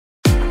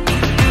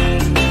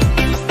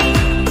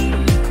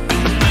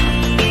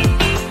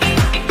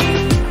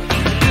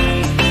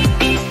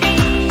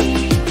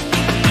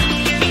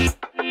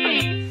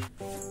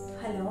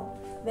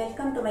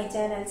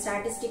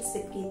Statistics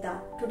with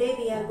Geetha. Today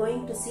we are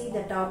going to see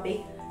the topic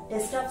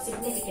test of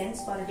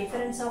significance for a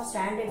difference of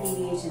standard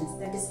deviations,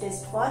 that is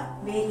test for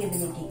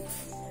variability.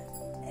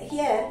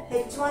 Here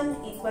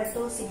H1 equal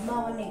to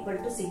sigma 1 equal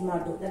to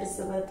sigma 2, that is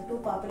the two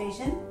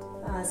population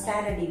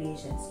standard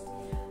deviations.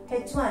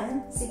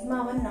 H1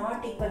 sigma 1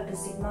 not equal to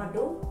sigma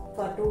 2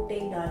 for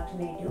two-tailed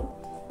alternative,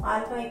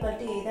 alpha equal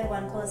to either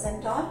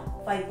 1% or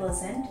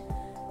 5%.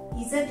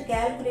 Z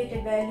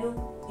calculated value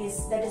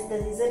is, that is the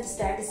Z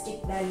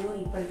statistic value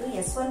equal to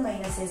S1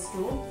 minus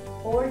S2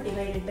 whole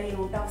divided by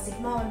root of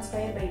sigma 1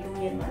 square by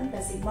 2n1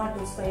 plus sigma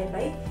 2 square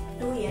by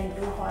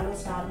 2n2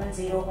 follows normal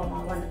 0,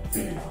 1.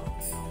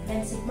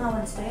 Then sigma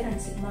 1 square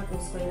and sigma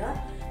 2 square are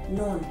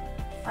known.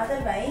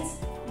 Otherwise,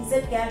 Z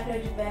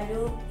calculated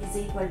value is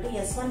equal to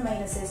S1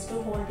 minus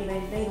S2 whole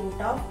divided by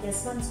root of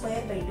S1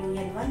 square by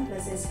 2n1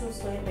 plus S2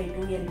 square by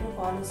 2n2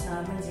 follows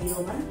normal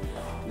 0, 1.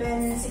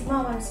 When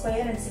sigma 1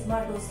 square and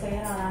sigma 2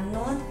 square are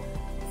unknown,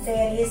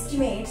 their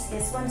estimates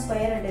S1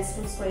 square and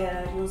S2 square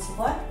are used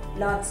for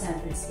large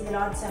samples. This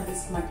large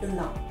samples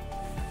mattumna.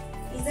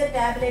 Z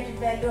tabulated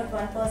value at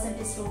 1%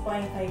 is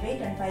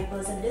 2.58 and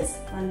 5% is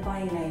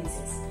 1.96.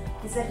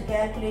 Z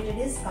calculated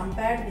is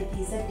compared with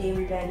Z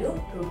table value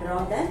to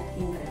draw the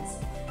inference.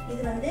 This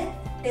is the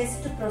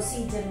test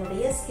procedure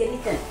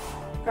skeleton.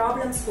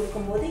 Problems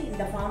கொடுக்கும்போது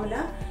இந்த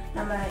formula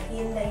நம்ம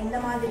இந்த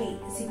மாதிரி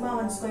sigma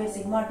 1 square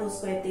sigma 2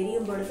 square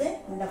தெரியும் பொழுது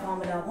இந்த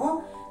ஃபார்முலாவும்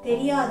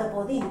தெரியாத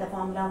போது இந்த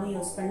ஃபார்முலாவும்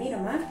யூஸ் பண்ணி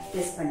நம்ம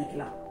டெஸ்ட்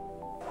பண்ணிக்கலாம்.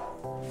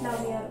 Now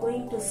we are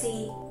going to see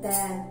the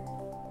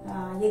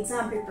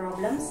example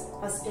problems.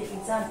 First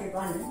example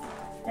 1.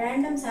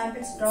 Random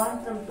samples drawn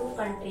from two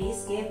countries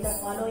gave the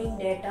following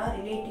data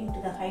relating to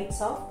the heights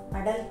of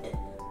adult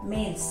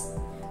males.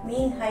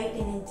 Mean height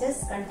in inches,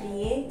 country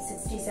A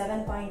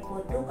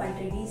 67.42,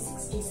 country B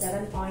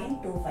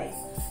 67.25.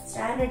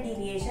 Standard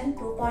deviation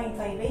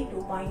 2.58,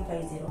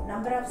 2.50.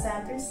 Number of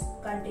samples,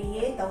 country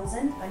A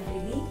 1000, country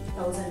B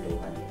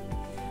 1200.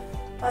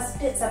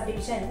 First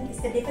subdivision is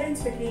the difference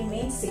between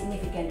means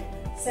significant.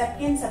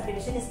 Second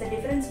subdivision is the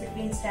difference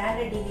between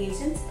standard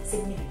deviations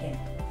significant.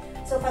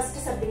 So first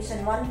subdivision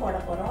 1 போட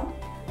போறோம்.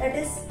 That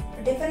is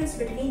difference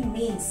between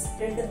means.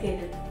 ரெண்டு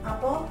கேட்டது.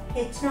 அப்போ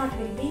H0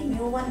 will be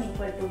mu1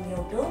 equal to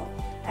mu2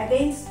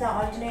 against the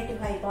alternative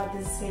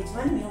hypothesis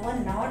H1 mu1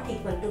 not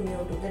equal to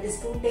mu2. That is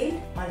two-tailed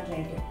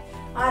alternative.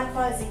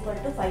 Alpha is equal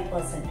to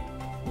 5%.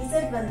 Z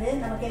வந்து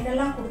நமக்கு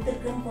என்னெல்லாம்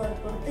கொடுத்திருக்குன்னு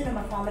பொறுத்து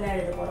நம்ம formula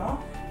எழுத போறோம்.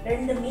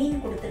 ரெண்டு மீன்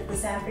கொடுத்திருக்கு,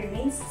 sample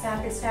means,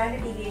 sample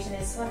standard deviation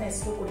S1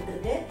 S2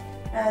 கொடுத்திருக்கு,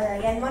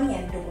 n1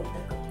 n2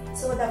 கொடுத்திருக்கு.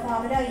 So the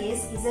formula is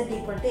Z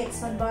equal to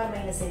x1 bar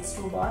minus x2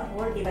 bar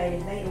whole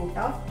divided by root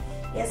of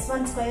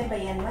S1 square by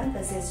n1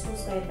 plus S2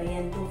 square by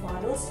n2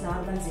 follows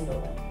normal 0.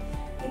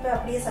 இப்போ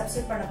அப்படியே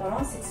substitute பண்ண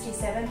போறோம்.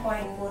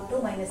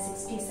 67.42 minus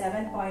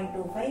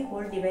 67.25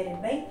 whole divided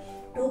by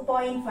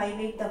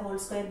 2.58 the whole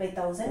square by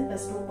 1000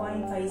 plus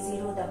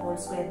 2.50 the whole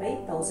square by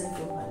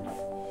 1200.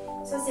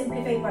 So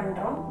simplify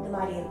பண்றோம். இது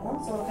மாதிரி இருக்கும்.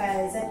 So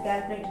Z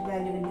calculated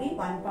value will be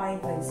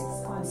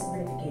 1.56 on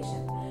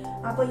simplification.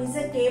 அப்போ Z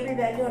table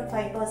value at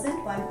 5%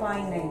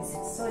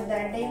 1.96. So இந்த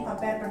ரெண்டையும்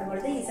compare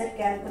பண்ணும்போது Z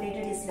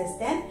calculated is less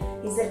than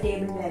Z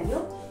table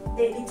value,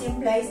 which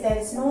implies there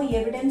is no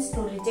evidence to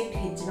reject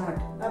H0.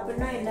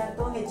 அப்படின்னா என்ன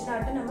அர்த்தம்?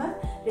 H0 நம்ம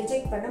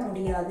reject பண்ண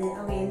முடியாது,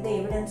 அங்க எந்த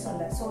evidence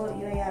இல்ல. So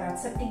you are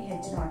accepting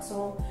H0. So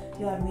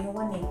your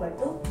mu1 equal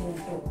to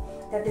mu2.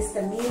 That is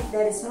the mean.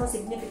 There is no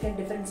significant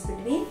difference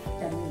between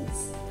the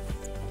means.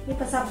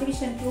 இப்போ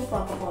subdivision 2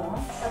 பார்க்க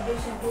போறோம்.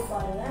 Subdivision 2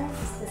 பாருங்க,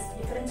 is the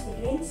difference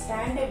between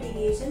standard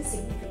deviation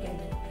significant.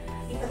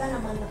 இப்போதான்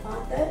நம்ம அந்த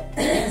பார்த்த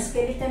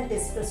skeleton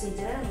test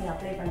procedure நம்ம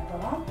apply பண்ண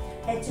போறோம்.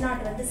 H0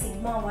 வந்து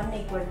sigma 1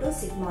 equal to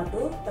sigma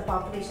 2. The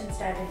population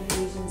standard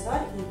deviations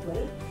are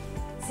equal.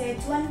 So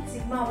H1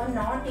 sigma 1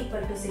 not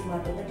equal to sigma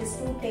 2. That is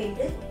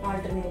two-tailed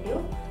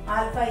alternative.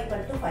 Alpha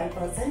equal to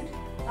 5%.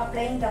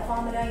 Applying the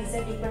formula Z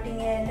equal to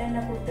என்னென்ன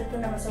கொடுத்திருக்கு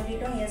நம்ம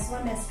சொல்லிட்டோம்.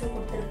 S1 S2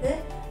 கொடுத்திருக்கு,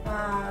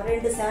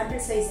 ரெண்டு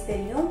sample size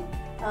தெரியும்,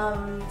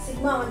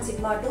 sigma 1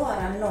 sigma 2 are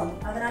unknown.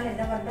 அதனால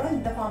என்ன பண்றோம்?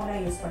 இந்த formula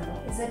யூஸ்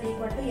பண்றோம். Z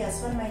equal to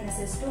S1 minus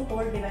S2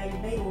 whole divided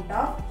by root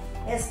of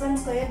S1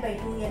 square by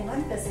 2n1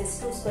 plus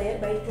S2 square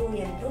by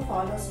 2n2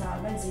 follows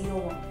normal 0,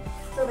 1.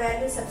 So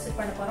value substitute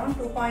பண்ண போறோம்.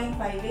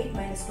 2.58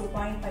 minus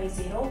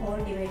 2.50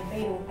 whole divided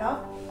by root of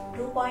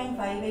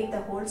 2.58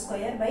 the whole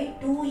square by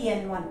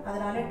 2n1.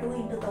 அதனால 2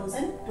 into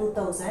 1000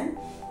 2000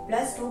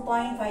 plus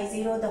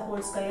 2.50 the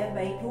whole square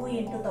by 2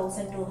 into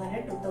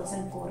 1200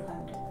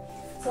 2400.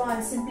 So on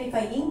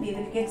simplifying we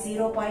will get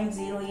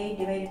 0.08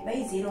 divided by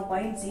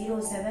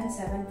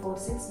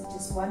 0.07746, which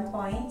is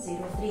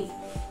 1.03.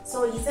 So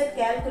Z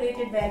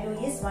calculated value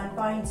is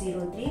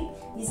 1.03.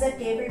 Z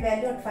table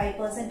value at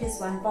 5% is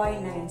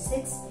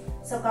 1.96.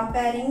 So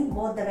comparing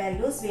both the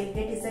values, we will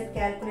get Z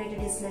calculated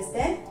is less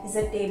than Z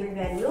table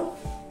value.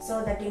 So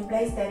that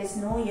implies there is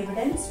no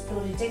evidence to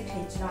reject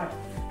H0.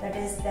 That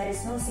is, there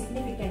is no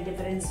significant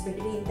difference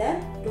between the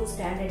two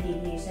standard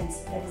deviations.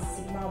 That is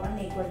sigma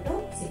 1 equal to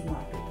sigma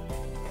 2.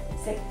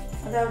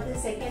 அதாவது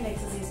second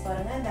exercise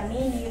பாருங்க. The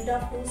mean yield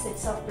of two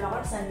sets of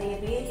plots and their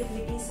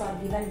variabilities are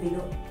given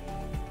below.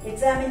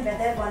 examine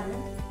whether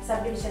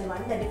subdivision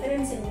 1, the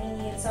difference in mean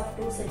yields of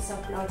two sets of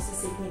plots is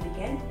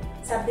significant.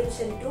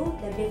 Subdivision 2,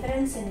 the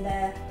difference in the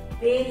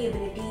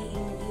variability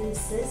in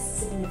yields is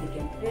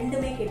significant.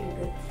 ரெண்டுமே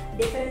கேட்டிருக்கு.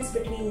 Difference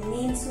between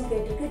means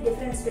கேட்டிருக்கு,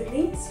 difference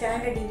between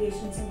standard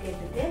deviations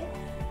கேட்டிருக்கு.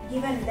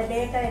 Given the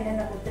data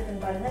என்னென்ன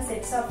கொடுத்திருக்குன்னு பாருங்க.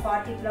 Sets of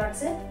 40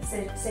 plots,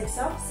 sets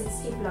of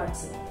 60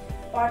 plots.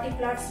 40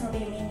 plots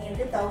நுடைய mean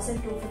yield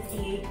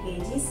 1258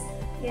 kgs.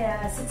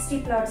 60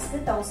 plots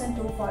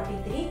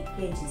 1243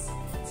 kgs.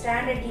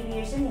 Standard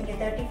deviation இங்க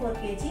 34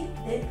 kg,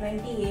 இது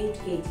 28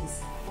 kgs.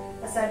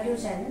 A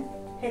solution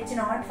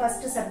H0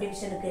 first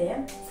subdivision க்கு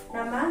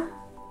நம்ம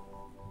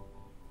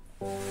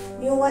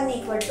mu1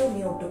 equal to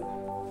mu2.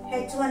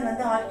 H1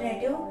 வந்து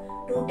alternative,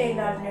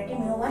 two-tailed alternative,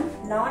 mu1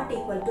 not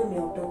equal to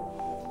mu2.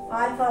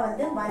 Alpha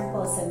வந்து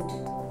 1%.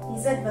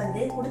 Z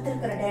வந்து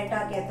கொடுத்திருக்கிற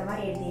டேட்டாக்கு ஏத்த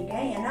மாதிரி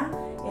எழுதிட்டேன். ஏன்னா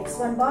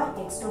x1 bar,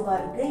 x2 bar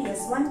இருக்கு,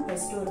 s1,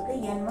 s2 இருக்கு,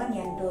 n1,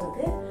 n2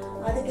 இருக்கு.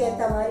 அதுக்கு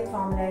ஏத்த மாதிரி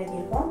ஃபார்முலா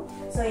எழுதியிருக்கோம்.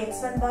 So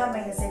x1 bar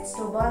minus x2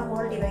 bar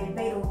whole divided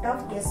by root of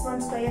s1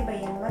 square by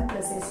n1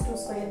 plus s2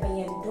 square by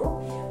n2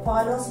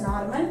 follows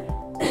normal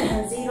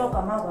 0,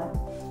 1.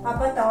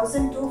 அப்ப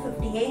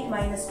 1258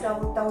 minus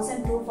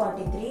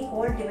 1243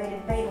 whole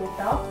divided by root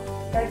of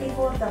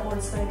 34 the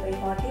whole square by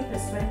 40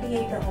 plus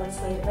 28 the whole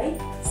square by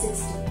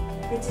 60.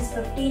 Which is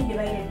 15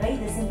 divided by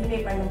the simplify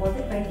பண்ணும்போது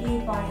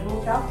 28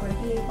 root of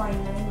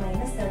 28.9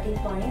 minus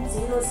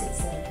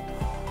 13.067.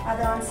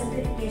 Other on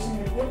simplification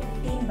will get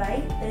 15 by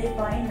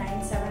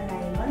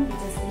 3.9791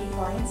 which is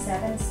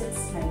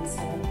 3.7697.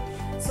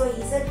 So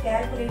Z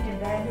calculated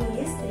value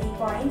is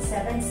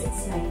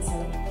 3.7697.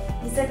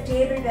 Z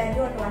table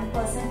value at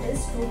 1%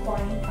 is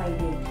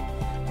 2.58.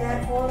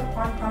 Therefore,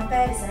 on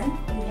comparison,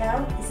 we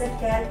have Z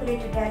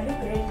calculated value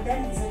greater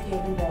than Z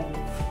table value.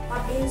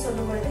 அப்படின்னு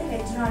சொல்லும்போது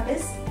H0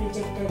 is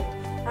rejected.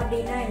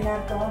 அப்படின்னா என்ன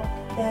அர்த்தம்?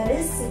 There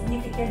is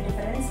significant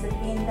difference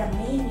between the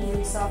mean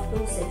yields of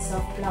two sets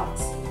of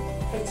plots.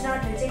 H0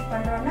 reject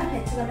பண்றோம்னா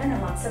H1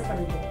 நம்ம accept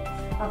பண்ணிட்டோம்.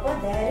 அப்போ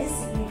there is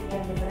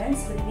significant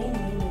difference between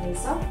mean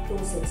yields of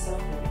two sets of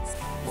plots.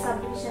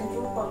 Subdivision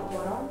 2 பார்க்க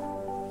போறோம்.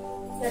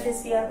 That is,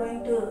 we are going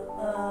to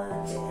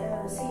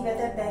see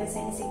whether there is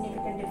any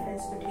significant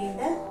difference between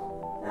the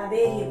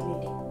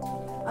variability.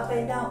 அப்ப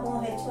என்ன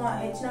ஆகும்? H0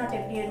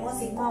 எப்படி எழுதுவோம்?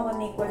 sigma 1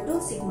 equal to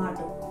sigma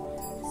 2.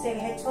 Say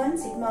H1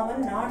 sigma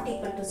 1 not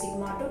equal to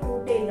sigma 2,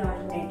 two-tailed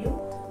alternative,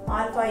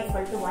 alpha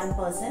equal to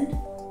 1%,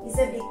 Z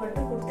equal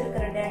to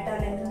கொடுத்திருக்கிற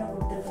டேட்டால என்ன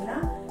கொடுத்திருக்குன்னா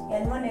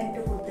n1 n2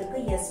 கொடுத்திருக்கு,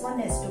 s1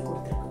 s2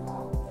 கொடுத்திருக்கு.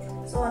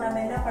 So நம்ம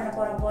என்ன பண்ண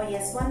போறோம்?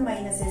 s1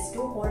 minus s2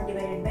 whole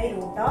divided by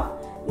root of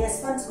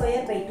s1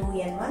 square by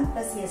 2n1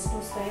 plus s2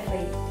 square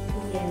by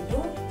 2n2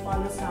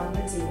 follows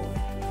normal 0.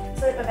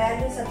 So if a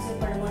value substitute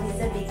பண்ணும்போது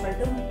z equal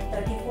to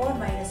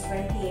 34 minus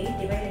 28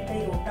 divided by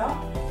root of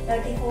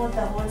 34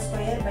 the whole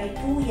square by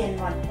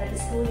 2n1, that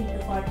is 2 into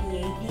 40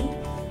 80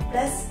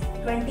 plus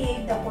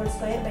 28 the whole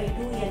square by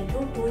 2n2,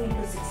 2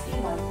 into 60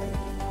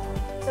 120.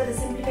 So the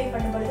simplify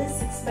பண்ணும்போது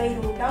 6 by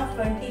root of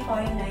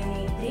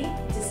 20.983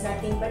 which is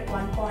nothing but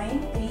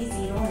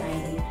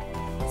 1.3098.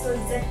 So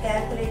Z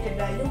calculated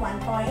value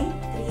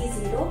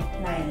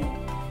 1.3098.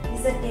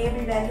 Z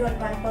table value at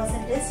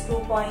 1% is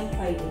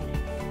 2.58.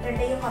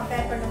 ரெண்டையும்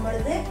compare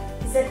பண்ணும்போது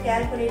Z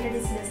calculated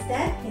is less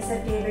than Z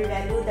table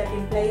value, that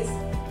implies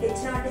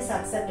H0 is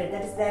accepted.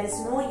 That is, there is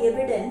no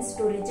evidence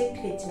to reject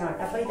H0.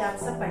 அப்ப இதை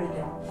accept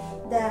பண்ணிக்கிறோம்.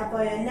 அப்ப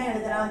என்ன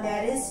எழுதலாம்?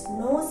 There is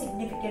no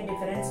significant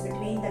difference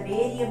between the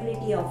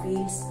variability of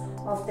yields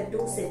of the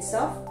two sets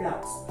of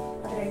plots.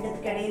 அது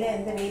ரெண்டுத்துக்கு இடையில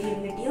எந்த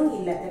வேரியபிலிட்டியும்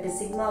இல்ல. That is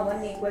sigma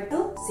 1 equal to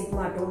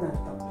sigma 2 ன்னு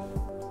அர்த்தம்.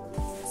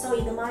 So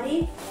இது மாதிரி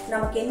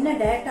நமக்கு என்ன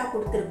டேட்டா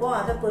கொடுத்திருக்கோ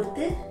அதை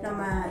பொறுத்து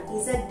நம்ம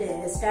Z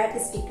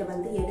ஸ்டாட்டிஸ்டிக்கை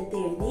வந்து எடுத்து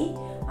எழுதி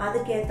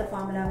அதுக்கேற்ற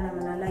ஃபார்முலாவை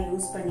நம்ம நல்லா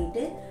யூஸ்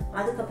பண்ணிட்டு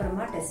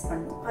அதுக்கப்புறமா டெஸ்ட்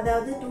பண்ணணும்.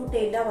 அதாவது டூ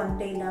டெய்லா ஒன்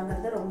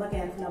டெய்லாங்கிறத ரொம்ப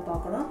கேர்ஃபுல்லாக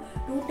பார்க்கணும்.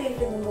 டூ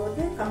டெய்லுங்கும்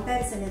போது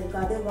கம்பேரிசன்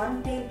இருக்காது. ஒன்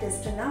டெய்ல்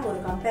டெஸ்ட்னா ஒரு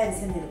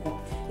கம்பேரிசன் இருக்கும்.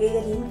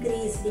 either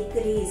increase,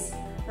 decrease,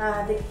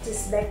 which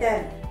is better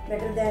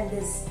than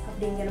this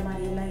அப்படிங்கிற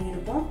மாதிரி எல்லாம்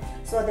இருக்கும்.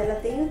 ஸோ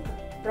அதெல்லாத்தையும்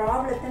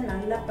ப்ராப்ளத்தை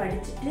நல்லா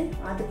படிச்சுட்டு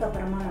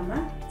அதுக்கப்புறமா நம்ம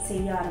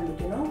செய்ய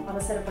ஆரம்பிக்கணும்.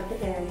 அவசரப்பட்டு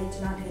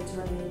H0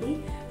 H1 எழுதி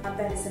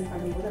கம்பேரிசன்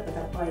பண்ணும்போது அப்போ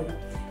தப்பாயிடும்.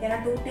 ஏன்னா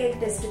டூ டெய்ல்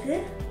டெஸ்ட்டுக்கு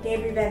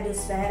டேபிள்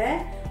வேல்யூஸ் வேற,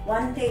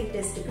 ஒன் டெய்ல்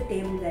டெஸ்ட்டுக்கு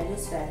டேபிள்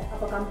வேல்யூஸ் வேற.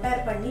 அப்போ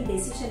கம்பேர் பண்ணி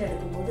டெசிஷன்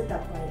எடுக்கும்போது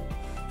தப்பாயிடும்.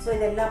 ஸோ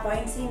இது எல்லா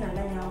பாயிண்ட்ஸையும்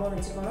நல்லா ஞாபகம்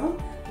வச்சுக்கணும்.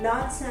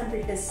 லார்ஜ்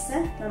சாம்பிள் டெஸ்ட்டை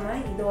நம்ம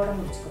இதோட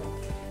முடிச்சுக்கணும்.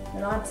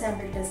 லார்ஜ்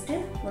சாம்பிள் டெஸ்ட்டு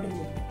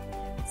முடிஞ்சிடும்.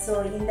 ஸோ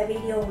இந்த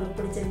வீடியோ உங்களுக்கு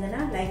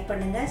பிடிச்சிருந்ததுன்னா லைக்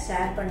பண்ணுங்கள்,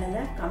 ஷேர்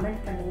பண்ணுங்கள்,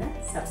 கமெண்ட் பண்ணுங்கள்,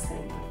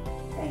 சப்ஸ்கிரைப் பண்ணுங்கள்.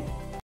 Thank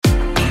you.